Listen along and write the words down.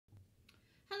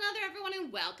there, everyone,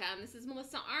 and welcome. This is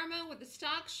Melissa Armo with the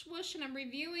Stock Swoosh, and I'm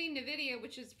reviewing Nvda,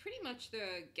 which is pretty much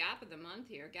the gap of the month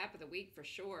here, gap of the week for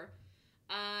sure.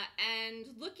 And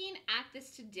looking at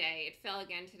this today, it fell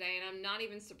again today, and I'm not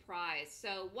even surprised.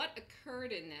 So what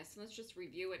occurred in this? Let's just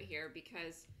review it here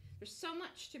because there's so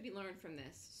much to be learned from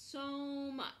this.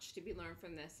 So much to be learned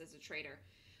from this as a trader.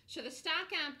 So the stock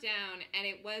gapped down, and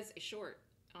it was a short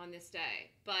on this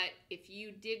day. But if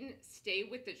you didn't stay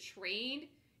with the trade,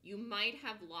 you might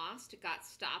have lost, got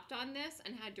stopped on this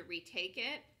and had to retake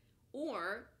it,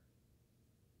 or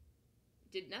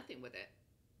did nothing with it.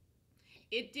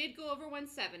 It did go over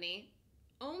 170,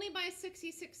 only by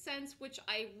 66 cents, which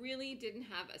I really didn't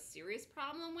have a serious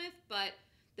problem with, but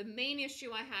the main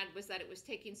issue I had was that it was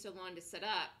taking so long to set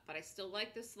up, but I still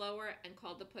liked the slower and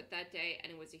called the put that day,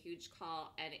 and it was a huge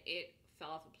call, and it fell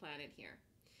off a planet here.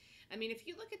 I mean, if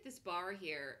you look at this bar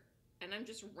here, and I'm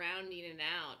just rounding it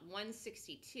out,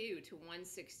 162 to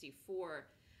 164.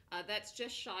 That's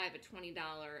just shy of a $20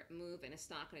 move in a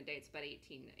stock in a day. It's about $18.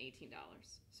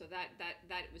 So that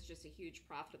was just a huge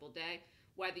profitable day.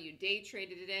 Whether you day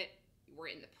traded it, you were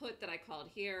in the put that I called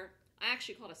here. I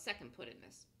actually called a second put in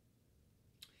this.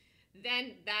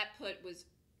 Then that put was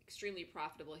extremely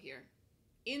profitable here.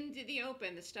 Into the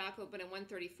open, the stock opened at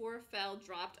 134, fell,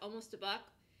 dropped almost a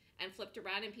buck, and flipped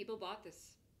around, and people bought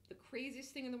this. The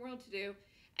craziest thing in the world to do,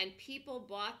 and people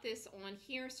bought this on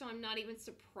here, so I'm not even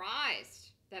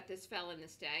surprised that this fell in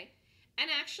this day.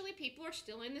 And actually people are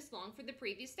still in this long for the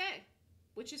previous day,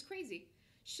 which is crazy.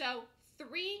 So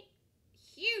 3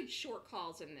 huge short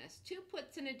calls in this, 2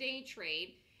 puts in a day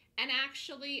trade, and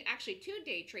actually 2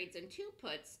 day trades and 2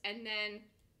 puts, and then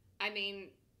I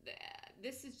mean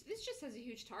this just has a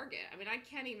huge target. I mean, I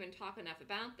can't even talk enough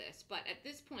about this, but at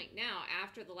this point now,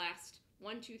 after the last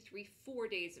 1, 2, 3, 4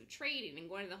 days of trading and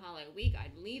going to the holiday week,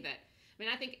 I'd leave it. I mean,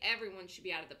 I think everyone should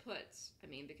be out of the puts. I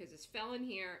mean, because this fell in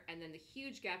here and then the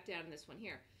huge gap down in this one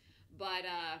here. But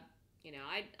you know,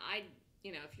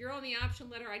 if you're on the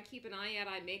option letter, I'd keep an eye out.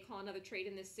 I may call another trade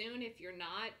in this soon. If you're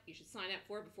not, you should sign up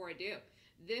for it before I do.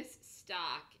 This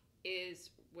stock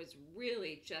was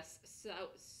really just so,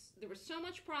 there was so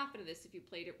much profit in this if you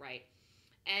played it right.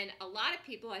 And a lot of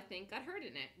people, I think, got hurt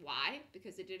in it. Why?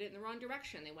 Because they did it in the wrong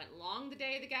direction. They went long the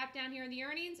day of the gap down here in the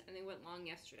earnings, and they went long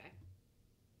yesterday.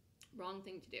 Wrong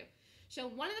thing to do. So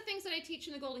one of the things that I teach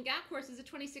in the Golden Gap course is the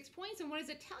 26 points, and what does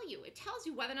it tell you? It tells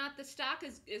you whether or not the stock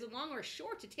is a long or a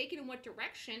short, to take it in what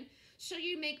direction, so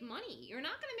you make money. You're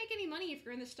not going to make any money if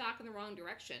you're in the stock in the wrong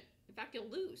direction. In fact, you'll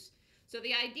lose. So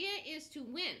the idea is to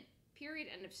win. Period.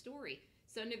 End of story.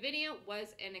 So Nvda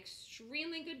was an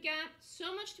extremely good gap.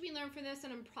 So much to be learned from this,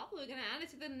 and I'm probably going to add it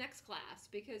to the next class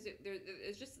because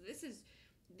this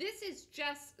is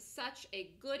just such a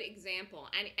good example.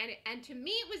 And to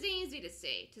me, it was easy to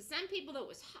see. To some people, it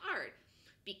was hard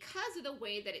because of the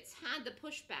way that it's had the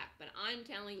pushback. But I'm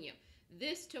telling you,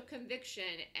 this took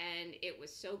conviction, and it was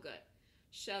so good.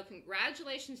 So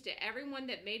congratulations to everyone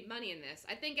that made money in this.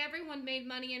 I think everyone made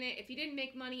money in it. If you didn't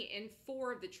make money in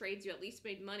 4 of the trades, you at least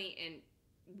made money in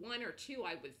 1 or 2,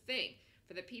 I would think,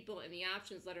 for the people in the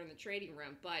options letter in the trading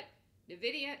room. But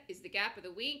Nvda is the gap of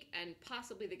the week and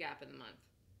possibly the gap of the month.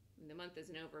 The month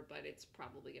isn't over, but it's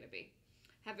probably going to be.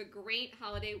 Have a great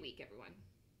holiday week, everyone.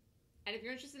 And if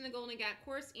you're interested in the Golden Gap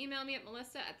course, email me at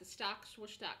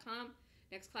melissa@thestockswoosh.com.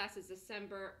 Next class is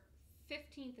December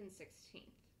 15th and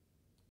 16th.